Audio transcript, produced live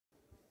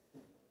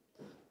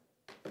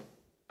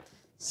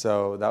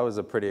So that was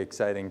a pretty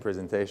exciting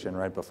presentation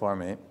right before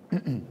me.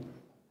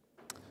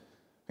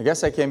 I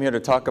guess I came here to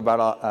talk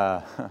about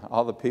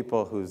all the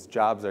people whose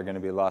jobs are going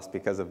to be lost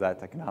because of that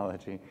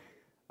technology.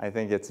 I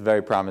think it's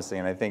very promising,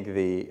 and I think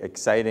the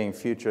exciting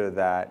future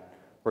that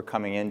we're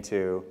coming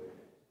into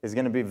is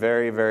going to be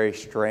very, very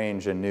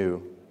strange and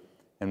new,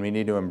 and we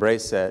need to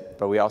embrace it,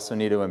 but we also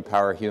need to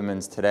empower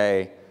humans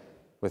today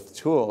with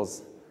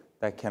tools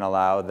that can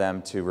allow them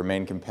to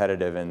remain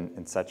competitive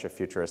in such a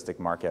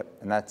futuristic market.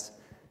 And that's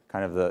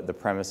kind of the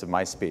premise of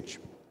my speech.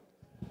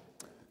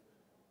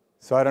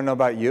 So I don't know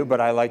about you, but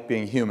I like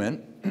being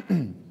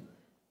human.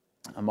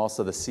 I'm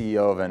also the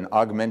CEO of an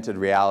augmented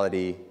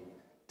reality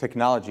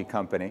technology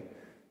company,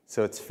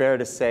 so it's fair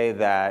to say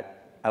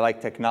that I like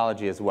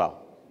technology as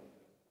well.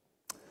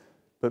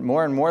 But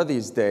more and more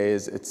these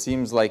days, it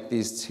seems like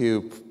these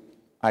two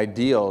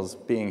ideals,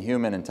 being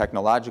human and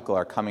technological,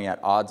 are coming at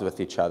odds with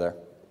each other.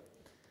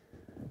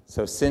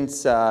 So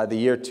since the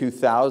year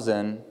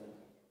 2000,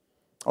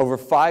 over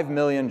 5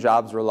 million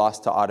jobs were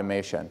lost to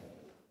automation.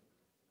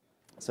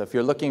 So if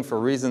you're looking for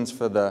reasons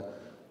for the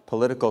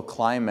political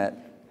climate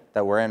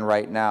that we're in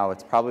right now,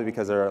 it's probably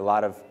because there are a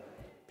lot of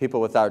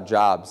people without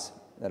jobs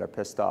that are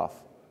pissed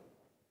off.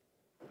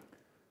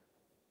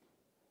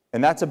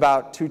 And that's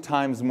about 2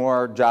 times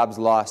more jobs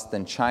lost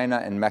than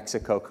China and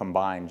Mexico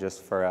combined,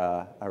 just for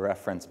a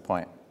reference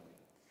point.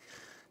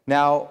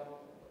 Now,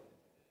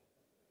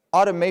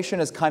 automation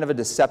is kind of a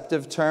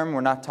deceptive term. We're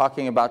not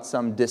talking about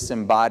some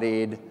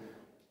disembodied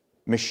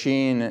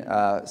machine,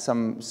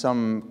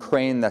 some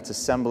crane that's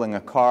assembling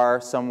a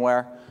car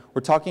somewhere.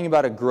 We're talking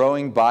about a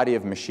growing body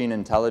of machine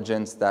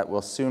intelligence that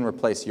will soon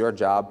replace your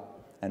job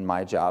and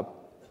my job,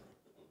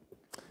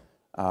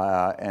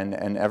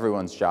 and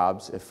everyone's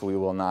jobs if we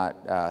will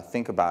not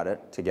think about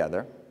it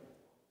together.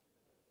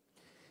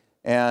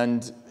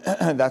 And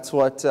that's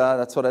what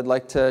I'd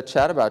like to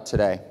chat about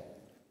today.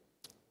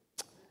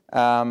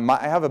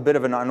 I have a bit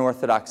of an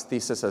unorthodox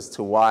thesis as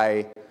to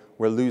why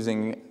we're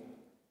losing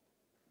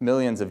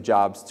millions of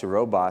jobs to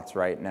robots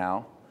right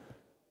now.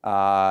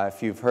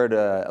 If you've heard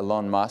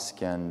Elon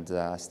Musk and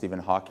Stephen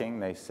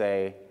Hawking, they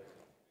say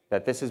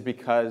that this is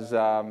because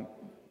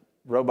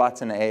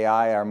robots and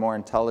AI are more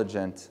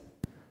intelligent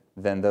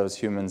than those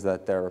humans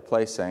that they're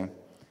replacing.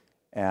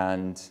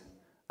 And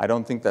I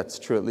don't think that's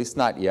true, at least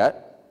not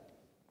yet.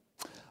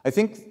 I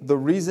think the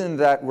reason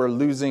that we're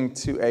losing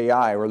to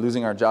AI, we're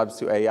losing our jobs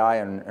to AI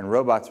and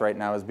robots right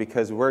now, is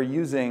because we're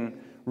using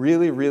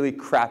really, really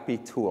crappy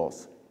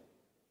tools.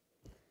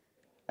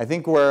 I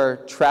think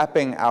we're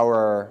trapping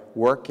our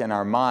work and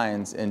our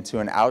minds into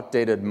an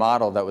outdated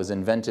model that was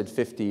invented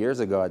 50 years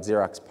ago at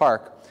Xerox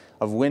PARC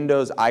of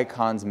windows,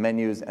 icons,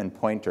 menus, and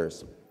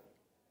pointers.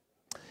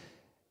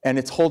 And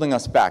it's holding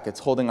us back. It's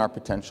holding our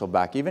potential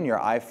back. Even your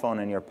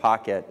iPhone in your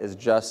pocket is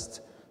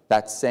just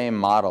that same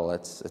model.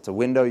 It's a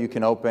window you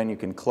can open, you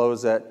can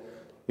close it.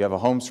 You have a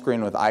home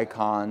screen with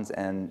icons,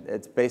 and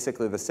it's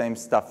basically the same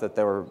stuff that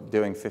they were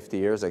doing 50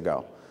 years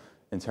ago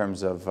in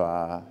terms of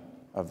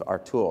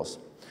our tools.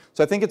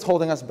 So I think it's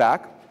holding us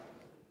back.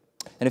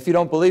 And if you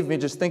don't believe me,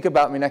 just think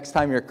about me next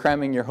time you're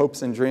cramming your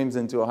hopes and dreams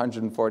into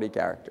 140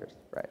 characters,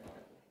 right?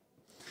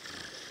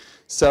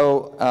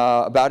 So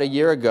about a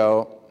year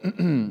ago,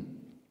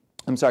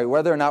 I'm sorry,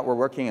 whether or not we're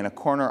working in a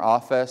corner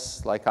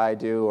office like I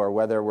do, or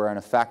whether we're on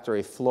a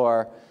factory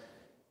floor,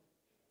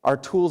 our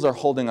tools are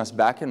holding us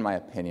back, in my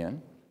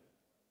opinion.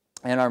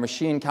 And our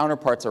machine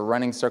counterparts are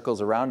running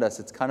circles around us.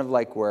 It's kind of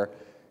like we're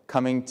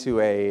coming to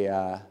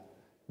a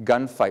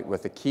gunfight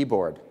with a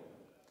keyboard.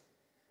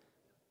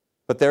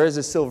 But there is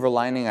a silver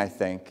lining, I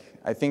think.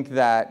 I think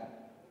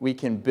that we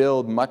can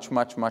build much,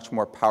 much, much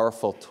more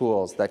powerful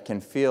tools that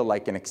can feel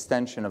like an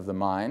extension of the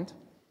mind.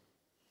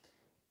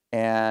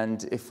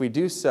 And if we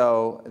do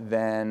so,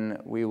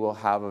 then we will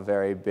have a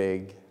very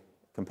big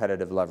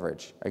competitive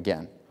leverage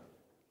again.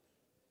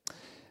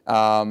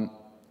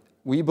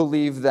 We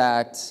believe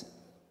that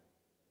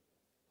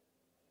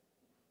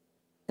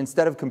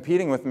instead of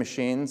competing with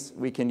machines,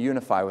 we can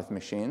unify with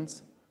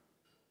machines.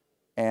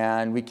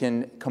 And we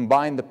can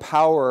combine the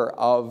power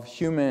of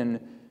human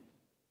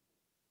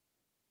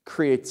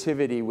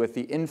creativity with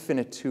the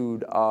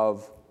infinitude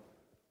of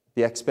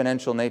the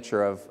exponential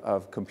nature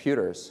of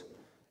computers.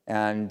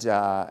 And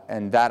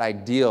that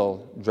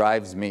ideal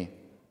drives me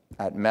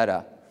at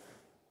Meta.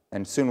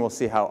 And soon we'll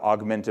see how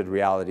augmented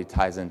reality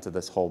ties into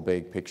this whole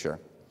big picture.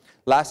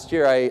 Last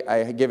year,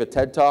 I gave a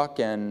TED Talk,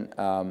 and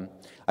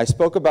I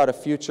spoke about a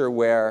future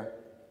where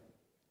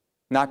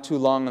not too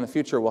long in the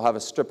future, we'll have a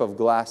strip of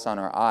glass on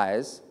our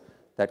eyes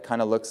that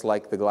kind of looks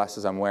like the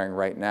glasses I'm wearing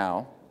right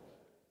now.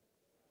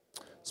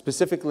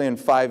 Specifically in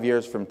 5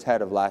 years from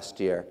TED of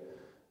last year,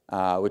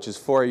 which is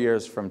 4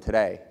 years from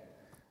today.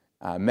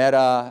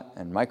 Meta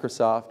and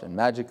Microsoft and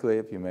Magic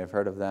Leap, you may have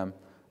heard of them,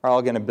 are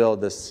all going to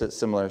build this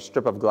similar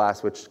strip of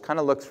glass, which kind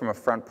of looks from a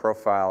front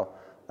profile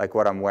like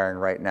what I'm wearing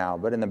right now.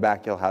 But in the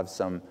back, you'll have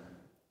some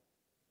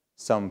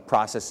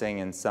processing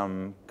and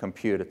some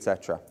compute,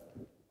 etc.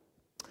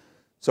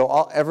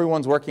 So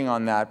everyone's working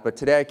on that, but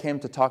today I came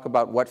to talk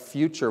about what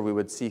future we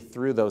would see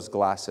through those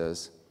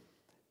glasses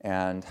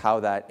and how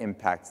that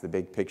impacts the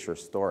big picture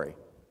story.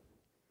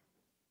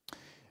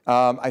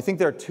 I think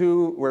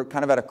we're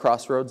kind of at a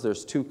crossroads.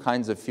 There's two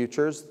kinds of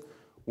futures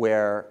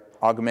where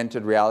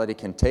augmented reality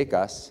can take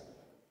us.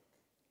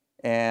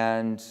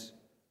 And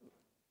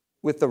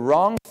with the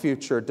wrong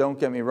future, don't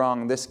get me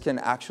wrong, this can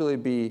actually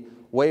be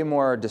way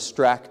more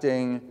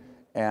distracting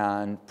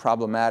and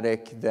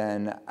problematic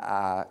than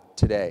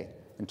today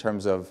in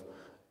terms of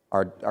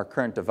our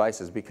current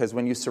devices. Because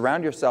when you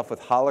surround yourself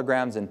with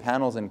holograms and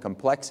panels and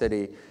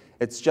complexity,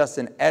 it's just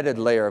an added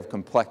layer of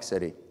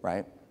complexity,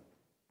 right?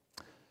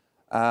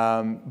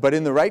 But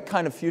in the right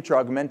kind of future,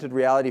 augmented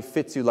reality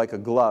fits you like a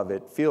glove.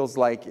 It feels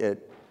like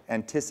it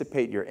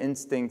anticipates your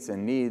instincts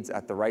and needs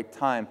at the right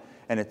time,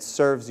 and it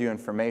serves you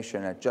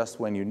information at just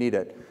when you need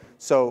it.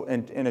 So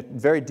in a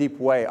very deep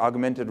way,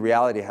 augmented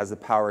reality has the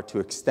power to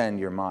extend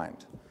your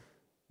mind.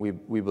 We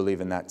believe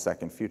in that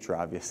second future,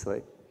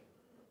 obviously.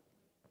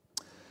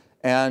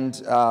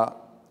 And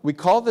we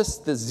call this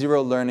the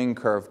zero learning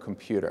curve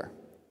computer.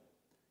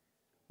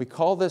 We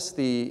call this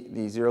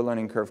the zero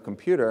learning curve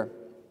computer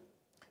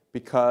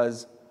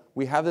because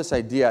we have this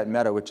idea at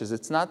Meta, which is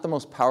it's not the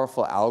most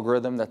powerful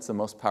algorithm that's the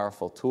most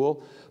powerful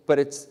tool, but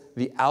it's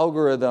the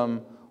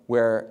algorithm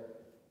where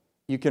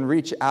you can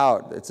reach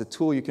out. It's a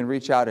tool you can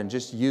reach out and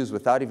just use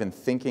without even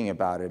thinking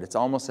about it. It's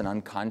almost an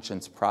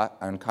unconscious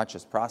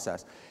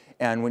process.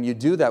 And when you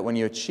do that, when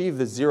you achieve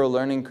the zero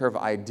learning curve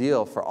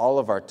ideal for all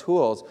of our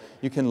tools,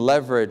 you can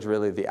leverage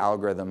really the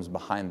algorithms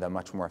behind them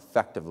much more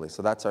effectively.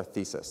 So that's our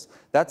thesis.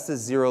 That's the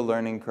zero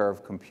learning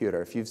curve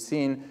computer. If you've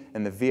seen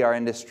in the VR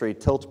industry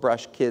tilt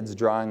brush kids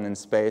drawing in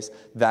space,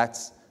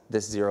 that's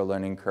this zero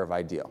learning curve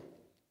ideal.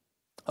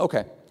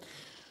 Okay.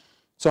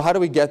 So how do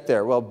we get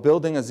there? Well,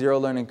 building a zero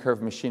learning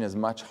curve machine is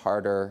much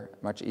harder,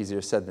 much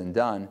easier said than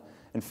done.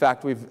 In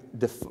fact,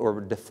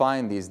 we're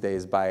defined these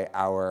days by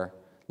our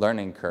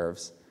learning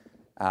curves.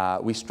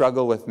 We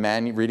struggle with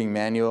reading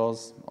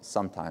manuals, well,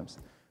 sometimes.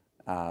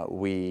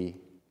 We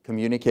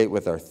communicate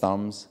with our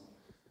thumbs.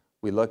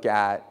 We look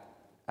at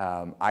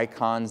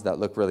icons that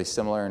look really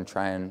similar and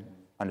try and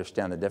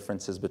understand the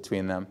differences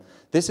between them.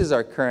 This is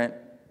our current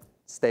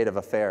state of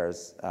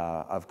affairs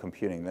of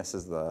computing. This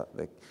is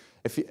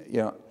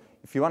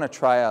if you want to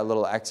try a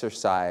little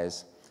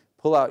exercise,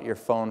 pull out your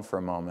phone for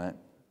a moment,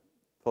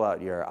 pull out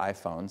your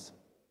iPhones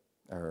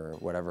or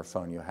whatever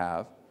phone you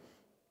have.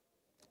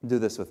 Do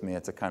this with me.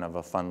 It's a kind of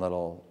a fun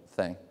little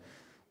thing.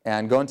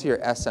 And go into your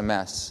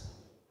SMS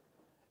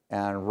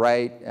and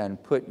write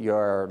and put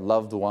your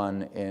loved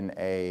one in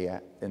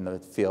the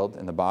field,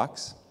 in the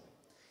box.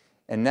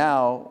 And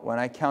now, when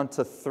I count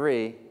to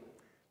 3,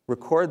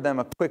 record them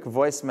a quick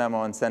voice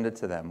memo and send it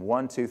to them.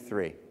 1, 2,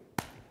 3.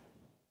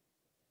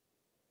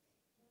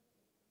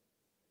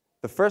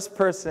 The first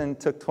person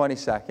took 20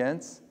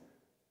 seconds.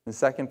 The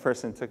second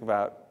person took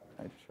about,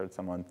 I just heard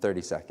someone,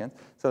 30 seconds.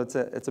 So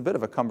it's a bit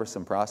of a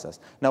cumbersome process.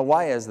 Now,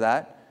 why is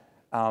that?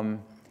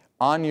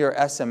 On your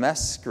SMS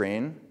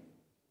screen,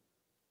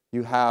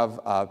 you have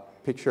a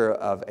picture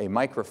of a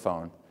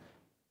microphone.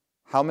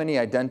 How many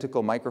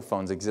identical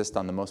microphones exist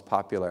on the most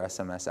popular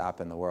SMS app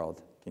in the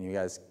world? Can you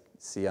guys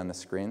see on the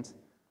screens?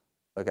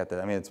 Look at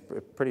that. I mean, it's a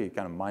pretty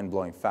kind of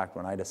mind-blowing fact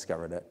when I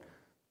discovered it.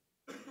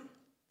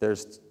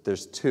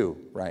 There's 2,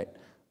 right?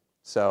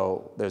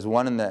 So there's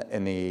one in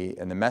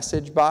the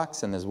message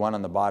box, and there's one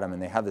on the bottom, and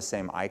they have the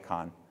same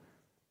icon.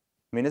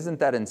 I mean, isn't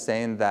that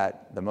insane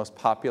that the most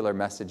popular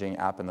messaging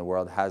app in the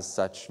world has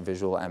such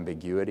visual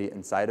ambiguity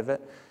inside of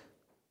it?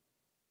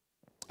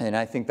 And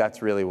I think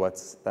that's really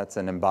that's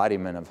an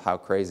embodiment of how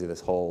crazy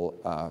this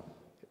whole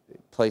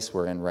place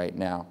we're in right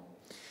now.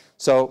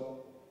 So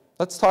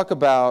let's talk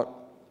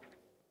about,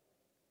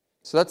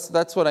 so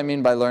that's what I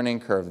mean by learning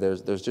curve.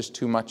 There's just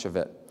too much of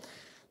it.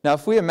 Now,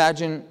 if we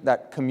imagine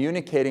that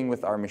communicating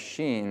with our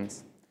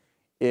machines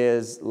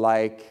is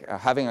like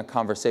having a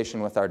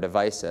conversation with our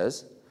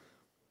devices,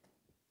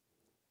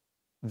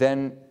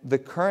 then the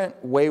current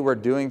way we're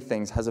doing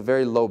things has a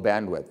very low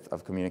bandwidth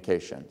of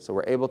communication. So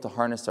we're able to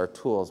harness our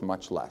tools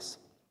much less.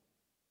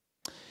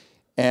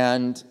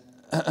 And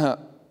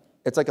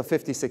it's like a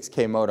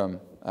 56K modem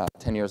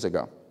 10 years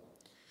ago.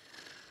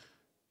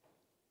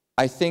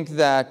 I think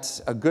that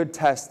a good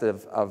test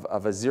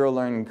of a zero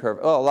learning curve,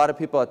 a lot of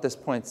people at this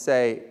point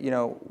say,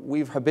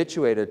 we've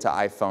habituated to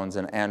iPhones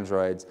and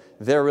Androids.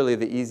 They're really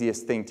the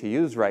easiest thing to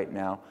use right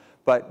now.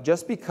 But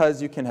just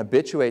because you can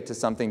habituate to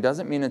something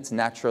doesn't mean it's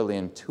naturally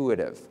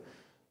intuitive.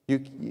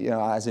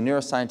 As a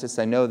neuroscientist,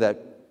 I know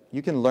that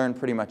you can learn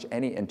pretty much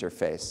any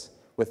interface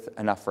with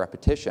enough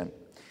repetition.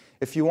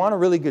 If you want a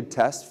really good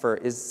test for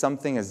is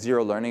something a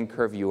zero learning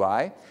curve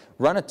UI,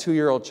 run a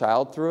 2-year-old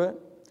child through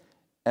it,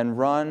 and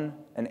run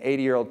an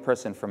 80-year-old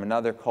person from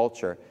another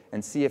culture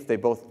and see if they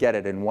both get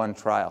it in one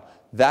trial.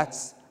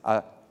 That's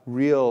a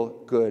real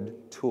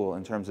good tool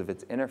in terms of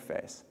its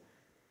interface.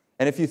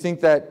 And if you think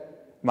that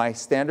my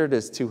standard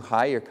is too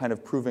high, you're kind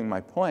of proving my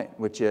point,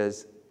 which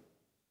is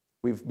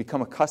we've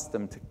become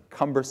accustomed to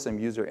cumbersome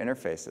user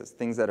interfaces,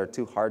 things that are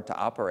too hard to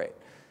operate.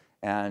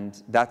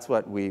 And that's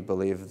what we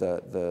believe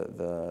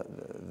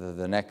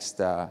the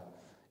next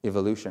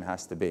evolution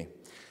has to be.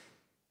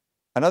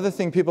 Another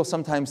thing people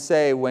sometimes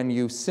say when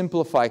you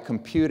simplify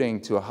computing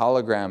to a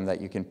hologram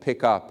that you can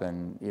pick up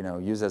and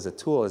use as a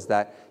tool is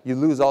that you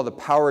lose all the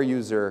power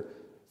user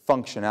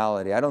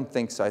functionality. I don't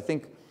think so. I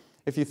think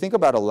if you think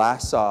about a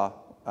lasso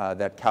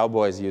that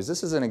cowboys use,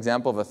 this is an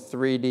example of a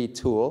 3D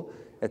tool.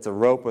 It's a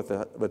rope with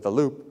a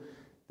loop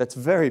that's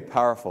very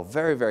powerful,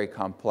 very, very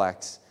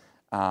complex,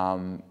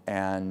 and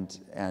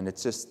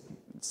it's just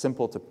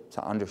simple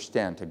to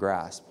understand, to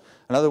grasp.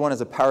 Another one is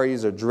a power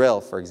user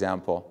drill, for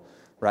example.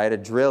 Right? A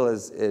drill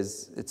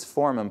its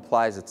form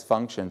implies its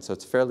function, so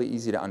it's fairly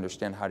easy to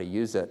understand how to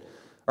use it.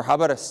 Or how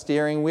about a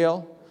steering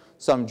wheel?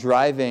 So I'm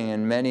driving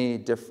in many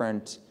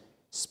different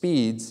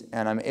speeds,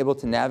 and I'm able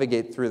to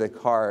navigate through the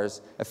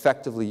cars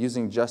effectively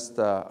using just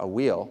a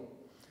wheel.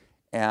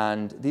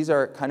 And these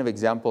are kind of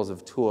examples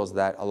of tools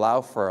that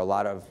allow for a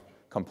lot of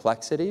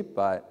complexity,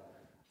 but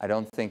I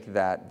don't think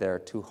that they're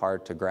too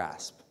hard to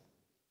grasp.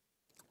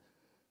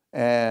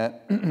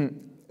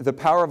 The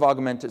power of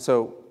augmented,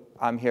 so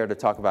I'm here to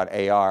talk about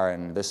AR,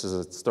 and this is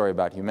a story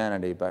about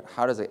humanity, but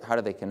how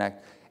do they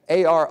connect?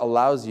 AR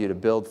allows you to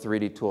build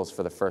 3D tools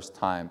for the first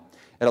time.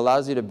 It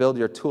allows you to build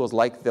your tools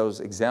like those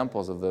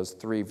examples of those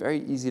three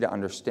very easy to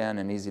understand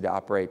and easy to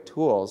operate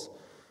tools.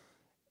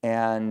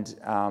 And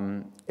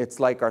it's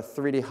like our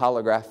 3D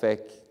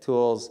holographic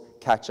tools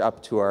catch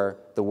up to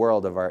the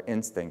world of our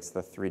instincts,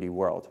 the 3D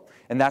world.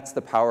 And that's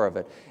the power of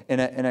it. In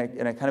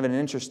a kind of an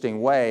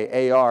interesting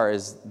way, AR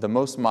is the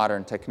most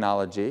modern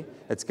technology.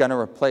 It's going to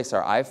replace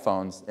our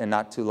iPhones in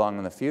not too long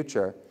in the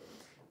future.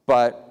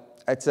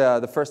 But it's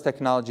the first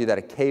technology that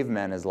a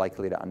caveman is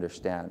likely to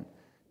understand,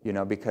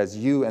 because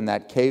you and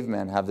that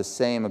caveman have the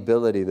same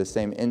ability, the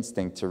same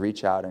instinct to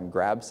reach out and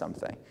grab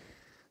something.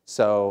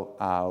 So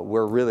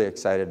we're really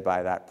excited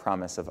by that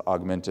promise of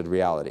augmented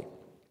reality.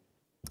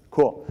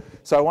 Cool.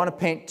 So I want to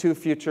paint two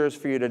futures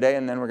for you today,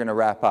 and then we're going to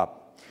wrap up.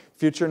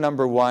 Future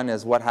number one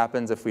is what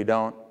happens if we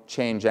don't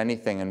change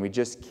anything and we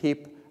just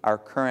keep our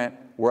current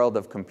world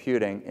of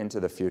computing into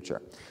the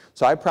future.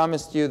 So I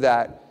promised you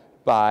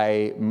that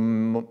by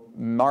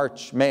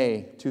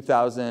May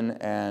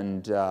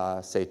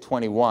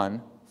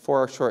 2021,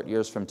 4 short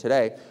years from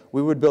today,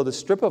 we would build a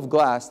strip of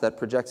glass that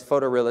projects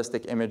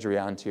photorealistic imagery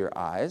onto your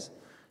eyes.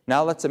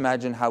 Now let's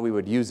imagine how we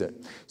would use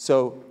it.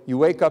 So you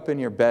wake up in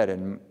your bed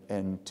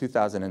in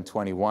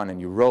 2021 and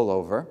you roll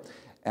over.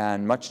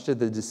 And much to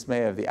the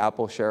dismay of the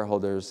Apple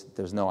shareholders,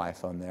 there's no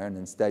iPhone there. And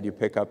instead, you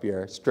pick up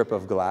your strip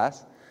of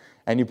glass,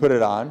 and you put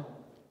it on.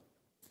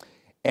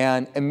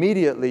 And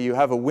immediately, you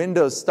have a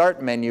Windows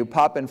Start menu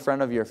pop in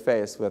front of your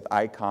face with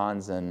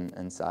icons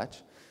and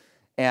such.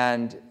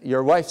 And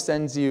your wife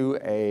sends you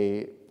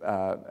a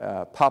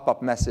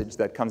pop-up message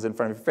that comes in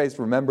front of your face,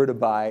 remember to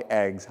buy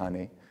eggs,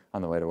 honey,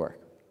 on the way to work.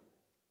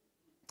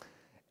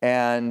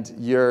 And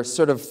you're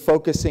sort of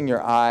focusing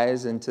your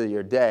eyes into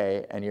your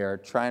day, and you're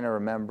trying to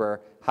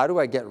remember, how do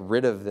I get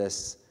rid of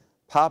this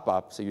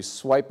pop-up? So you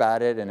swipe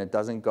at it, and it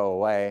doesn't go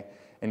away.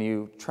 And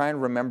you try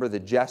and remember the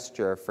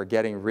gesture for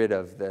getting rid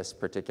of this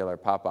particular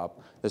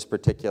pop-up, this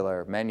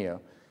particular menu.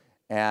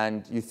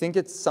 And you think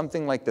it's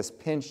something like this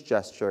pinch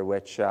gesture,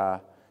 which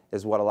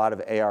is what a lot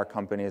of AR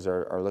companies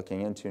are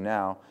looking into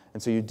now.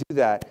 And so you do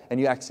that,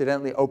 and you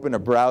accidentally open a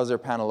browser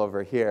panel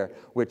over here,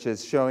 which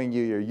is showing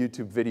you your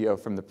YouTube video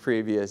from the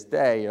previous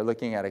day. You're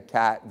looking at a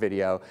cat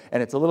video,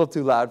 and it's a little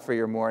too loud for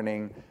your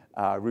morning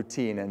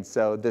routine. And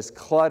so this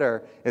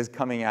clutter is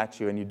coming at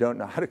you, and you don't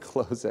know how to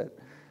close it.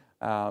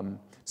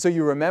 So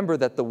you remember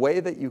that the way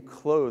that you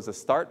close a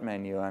start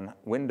menu on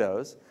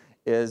Windows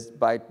is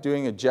by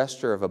doing a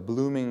gesture of a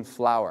blooming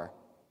flower.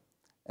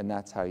 And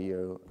that's how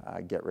you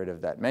get rid of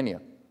that menu.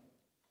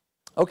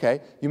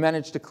 Okay, you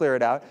managed to clear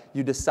it out.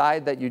 You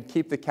decide that you'd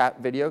keep the cat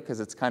video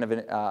because it's kind of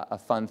a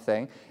fun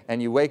thing.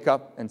 And you wake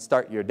up and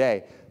start your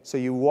day. So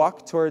you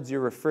walk towards your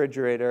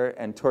refrigerator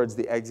and towards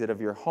the exit of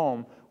your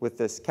home with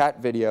this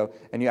cat video,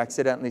 and you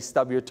accidentally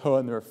stub your toe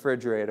in the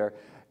refrigerator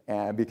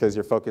because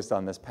you're focused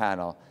on this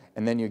panel.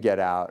 And then you get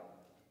out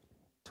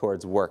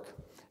towards work.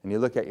 And you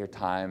look at your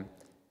time,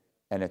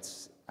 and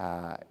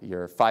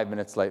you're 5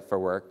 minutes late for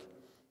work.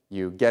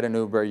 You get an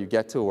Uber, you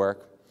get to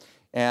work,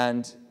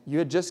 and you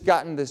had just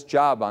gotten this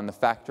job on the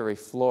factory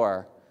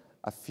floor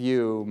a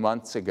few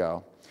months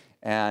ago.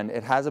 And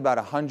it has about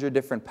 100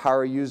 different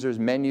power users,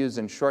 menus,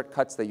 and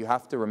shortcuts that you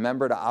have to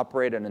remember to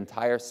operate an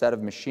entire set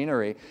of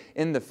machinery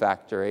in the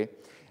factory.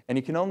 And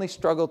you can only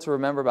struggle to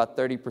remember about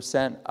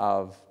 30%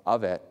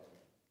 of it.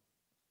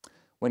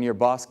 When your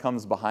boss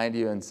comes behind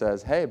you and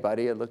says, hey,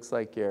 buddy, it looks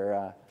like you're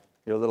a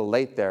little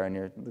late there, and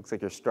it looks like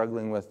you're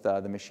struggling with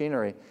the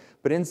machinery.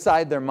 But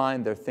inside their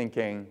mind, they're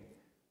thinking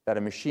that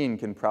a machine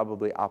can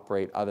probably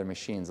operate other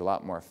machines a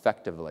lot more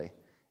effectively.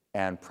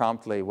 And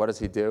promptly, what does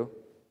he do?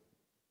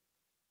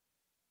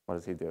 What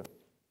does he do?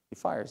 He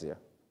fires you.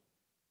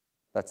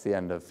 That's the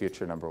end of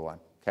future number one.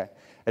 Okay?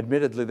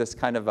 Admittedly, this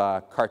kind of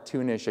a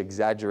cartoonish,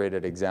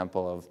 exaggerated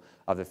example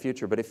of the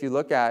future. But if you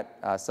look at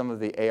some of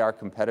the AR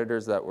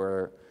competitors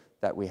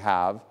that we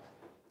have,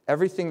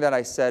 everything that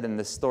I said in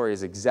this story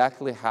is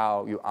exactly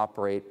how you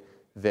operate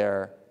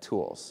their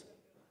tools.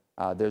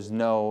 There's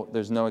no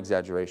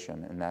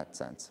exaggeration in that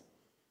sense.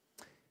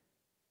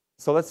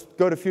 So let's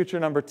go to future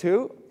number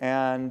 2,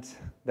 and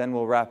then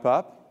we'll wrap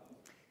up.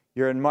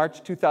 You're in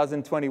March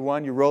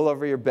 2021, you roll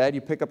over your bed,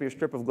 you pick up your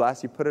strip of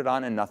glass, you put it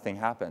on, and nothing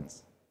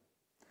happens.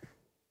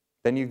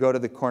 Then you go to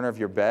the corner of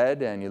your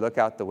bed, and you look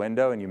out the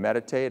window, and you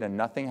meditate, and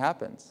nothing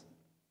happens.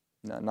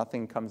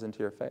 Nothing comes into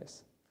your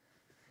face.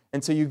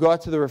 And so you go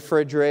out to the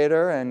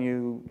refrigerator, and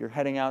you're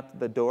heading out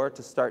the door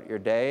to start your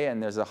day,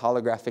 and there's a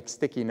holographic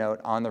sticky note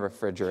on the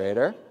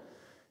refrigerator,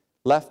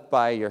 left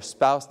by your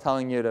spouse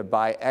telling you to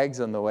buy eggs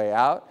on the way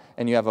out,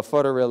 and you have a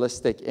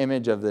photorealistic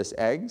image of this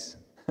eggs,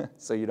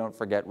 so you don't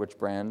forget which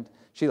brand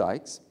she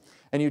likes.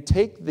 And you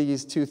take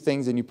these 2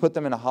 things and you put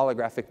them in a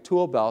holographic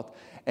tool belt,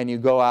 and you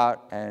go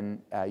out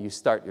and you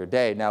start your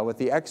day. Now, with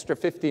the extra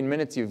 15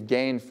 minutes you've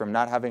gained from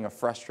not having a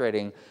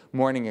frustrating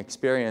morning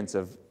experience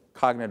of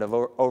cognitive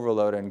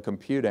overload and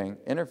computing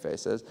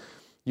interfaces,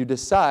 you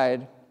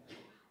decide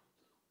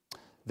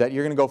that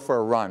you're going to go for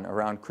a run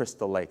around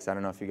Crystal Lakes. I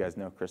don't know if you guys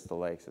know Crystal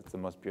Lakes. It's the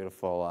most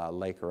beautiful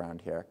lake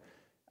around here,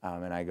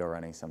 and I go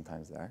running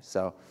sometimes there.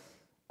 So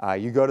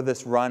you go to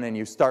this run, and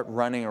you start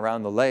running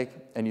around the lake,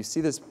 and you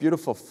see this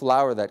beautiful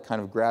flower that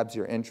kind of grabs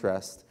your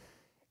interest,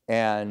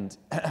 and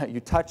you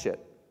touch it.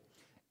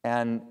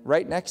 And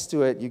right next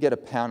to it, you get a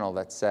panel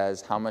that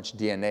says how much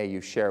DNA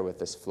you share with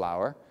this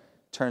flower.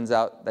 Turns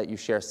out that you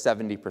share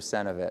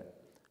 70% of it,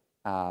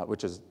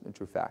 which is a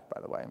true fact,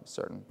 by the way,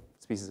 certain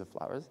species of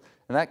flowers.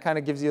 And that kind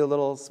of gives you a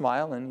little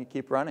smile, and you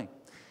keep running.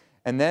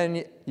 And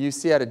then you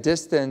see at a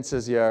distance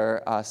as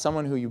you're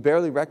someone who you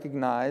barely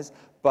recognize,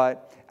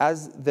 but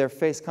as their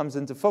face comes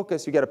into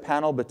focus, you get a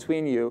panel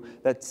between you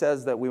that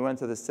says that we went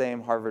to the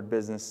same Harvard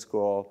Business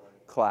School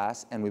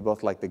class, and we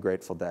both like the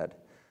Grateful Dead.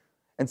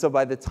 And so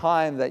by the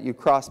time that you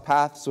cross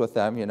paths with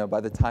them,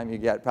 by the time you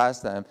get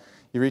past them,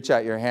 you reach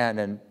out your hand,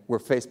 and we're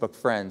Facebook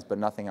friends, but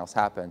nothing else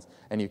happens,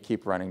 and you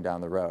keep running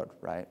down the road,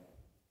 right?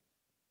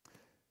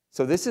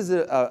 So this is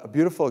a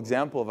beautiful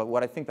example of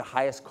what I think the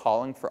highest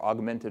calling for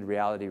augmented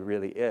reality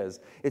really is.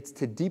 It's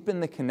to deepen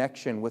the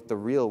connection with the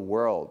real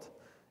world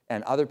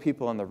and other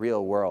people in the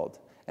real world,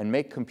 and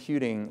make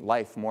computing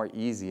life more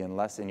easy and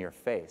less in your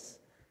face.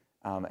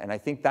 And I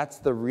think that's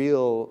the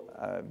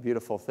real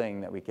beautiful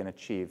thing that we can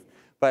achieve.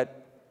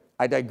 But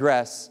I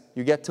digress.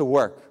 You get to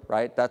work,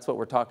 right? That's what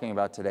we're talking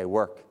about today,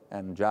 work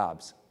and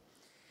jobs.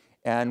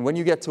 And when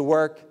you get to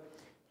work,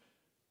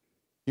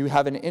 you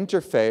have an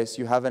interface,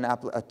 you have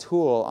a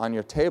tool on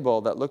your table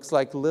that looks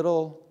like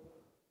little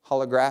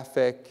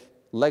holographic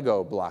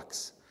Lego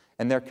blocks.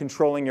 And they're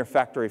controlling your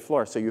factory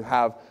floor. So you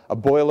have a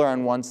boiler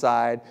on one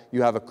side,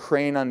 you have a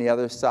crane on the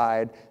other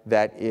side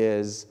that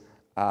is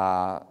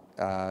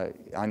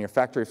on your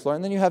factory floor,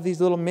 and then you have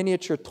these little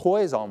miniature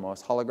toys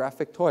almost,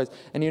 holographic toys,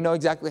 and you know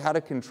exactly how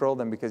to control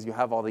them because you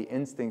have all the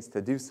instincts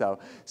to do so.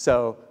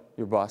 So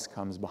your boss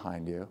comes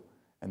behind you,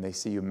 and they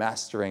see you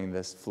mastering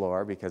this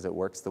floor because it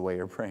works the way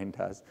your brain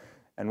does.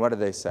 And what do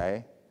they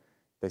say?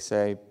 They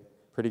say,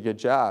 pretty good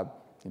job,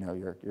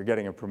 you're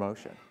getting a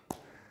promotion.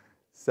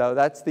 So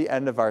that's the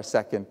end of our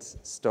second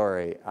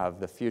story of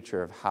the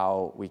future of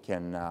how we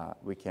can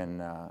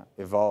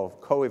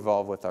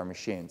co-evolve with our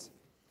machines.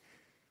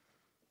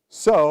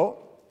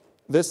 So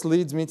this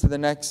leads me to the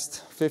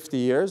next 50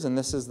 years, and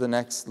this is the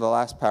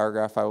last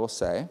paragraph I will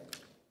say.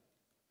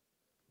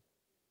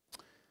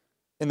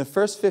 In the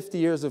first 50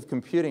 years of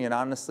computing, it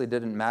honestly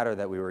didn't matter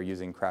that we were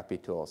using crappy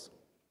tools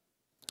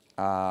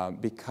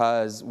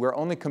because we're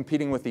only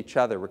competing with each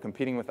other. We're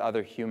competing with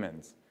other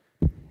humans.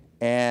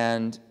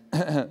 And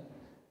the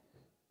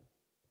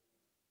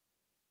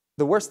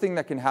worst thing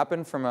that can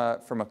happen from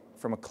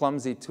a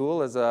clumsy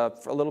tool is a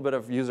little bit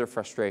of user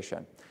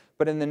frustration.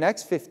 But in the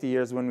next 50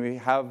 years, when we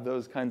have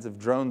those kinds of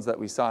drones that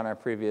we saw in our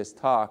previous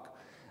talk,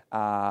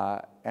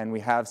 and we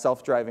have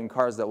self-driving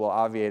cars that will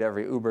obviate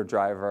every Uber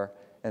driver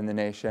in the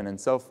nation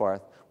and so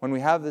forth, when we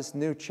have this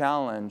new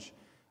challenge,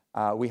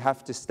 we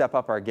have to step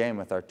up our game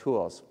with our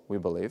tools, we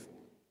believe.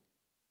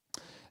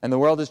 And the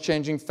world is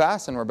changing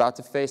fast, and we're about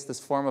to face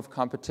this form of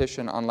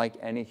competition unlike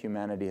any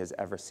humanity has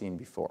ever seen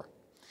before.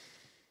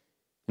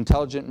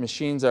 Intelligent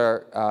machines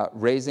are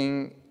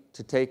raising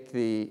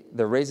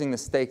the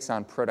stakes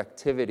on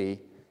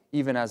productivity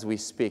even as we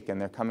speak, and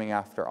they're coming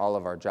after all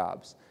of our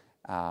jobs.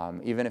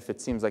 Even if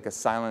it seems like a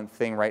silent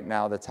thing right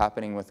now that's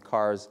happening with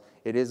cars,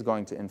 it is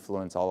going to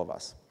influence all of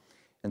us.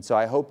 And so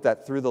I hope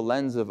that through the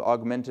lens of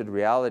augmented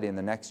reality in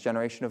the next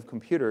generation of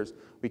computers,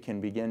 we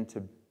can begin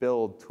to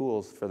build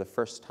tools for the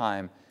first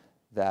time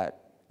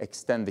that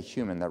extend the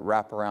human, that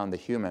wrap around the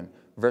human,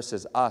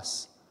 versus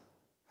us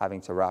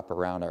having to wrap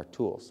around our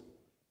tools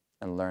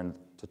and learn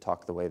to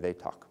talk the way they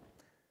talk.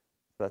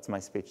 So that's my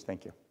speech.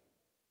 Thank you.